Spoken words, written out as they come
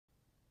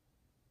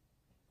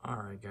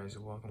Alright guys,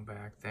 welcome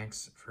back.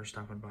 Thanks for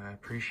stopping by, I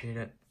appreciate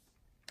it.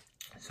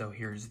 So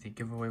here's the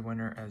giveaway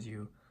winner as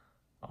you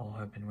all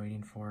have been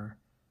waiting for.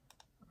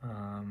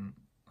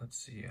 Let's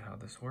see how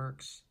this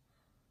works.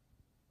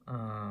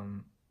 I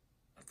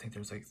think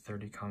there's like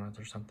 30 comments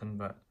or something,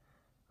 but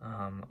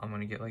I'm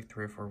gonna get like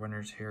 3 or 4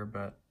 winners here,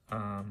 but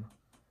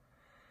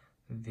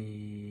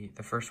the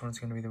first one's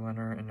gonna be the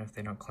winner, and if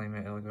they don't claim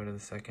it, it'll go to the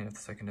second. If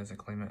the second doesn't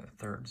claim it, the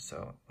third.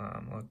 So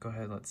go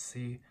ahead, let's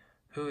see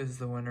who is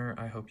the winner.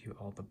 I hope you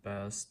all the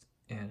best,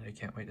 and I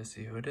can't wait to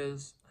see who it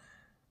is.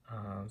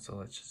 So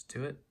let's just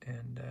do it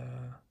and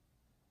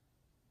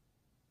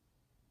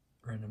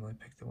randomly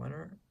pick the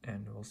winner,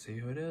 and we'll see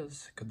who it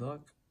is. Good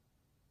luck.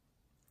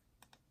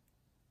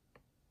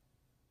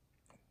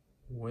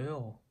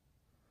 Will.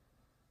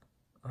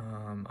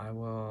 I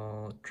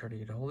will try to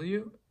get a hold of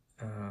you.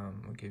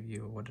 I'll give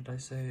you, what did I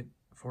say,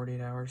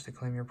 48 hours to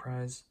claim your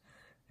prize,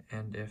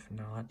 and if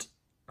not,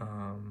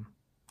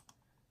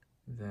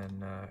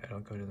 then it'll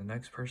go to the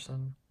next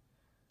person.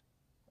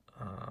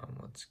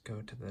 Let's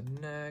go to the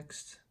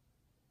next.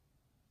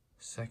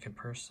 Second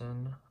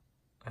person,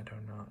 I do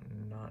not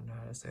know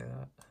how to say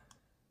that.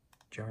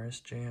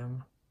 Jairus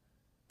Jam.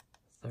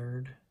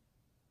 Third,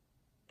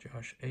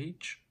 Josh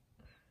H.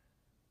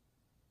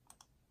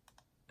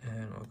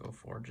 And we'll go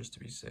 4 just to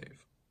be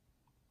safe.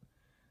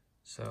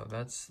 So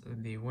that's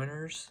the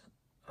winners.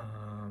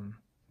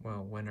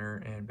 Well,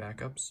 winner and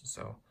backups.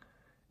 So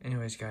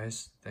anyways,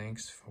 guys,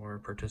 thanks for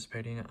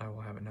participating. I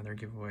will have another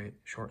giveaway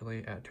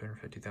shortly at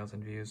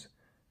 250,000 views,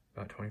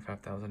 about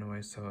 25,000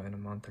 away, so in a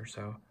month or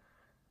so.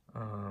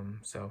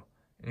 So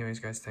anyways,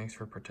 guys, thanks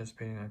for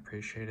participating. I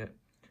appreciate it.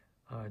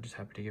 Just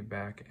happy to get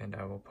back, and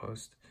I will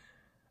post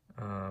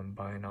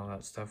buying all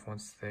that stuff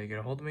once they get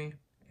a hold of me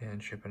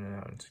and shipping it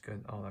out. It's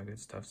good, all that good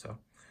stuff. So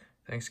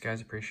thanks,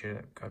 guys. Appreciate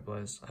it. God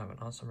bless. Have an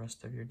awesome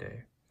rest of your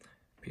day.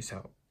 Peace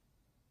out.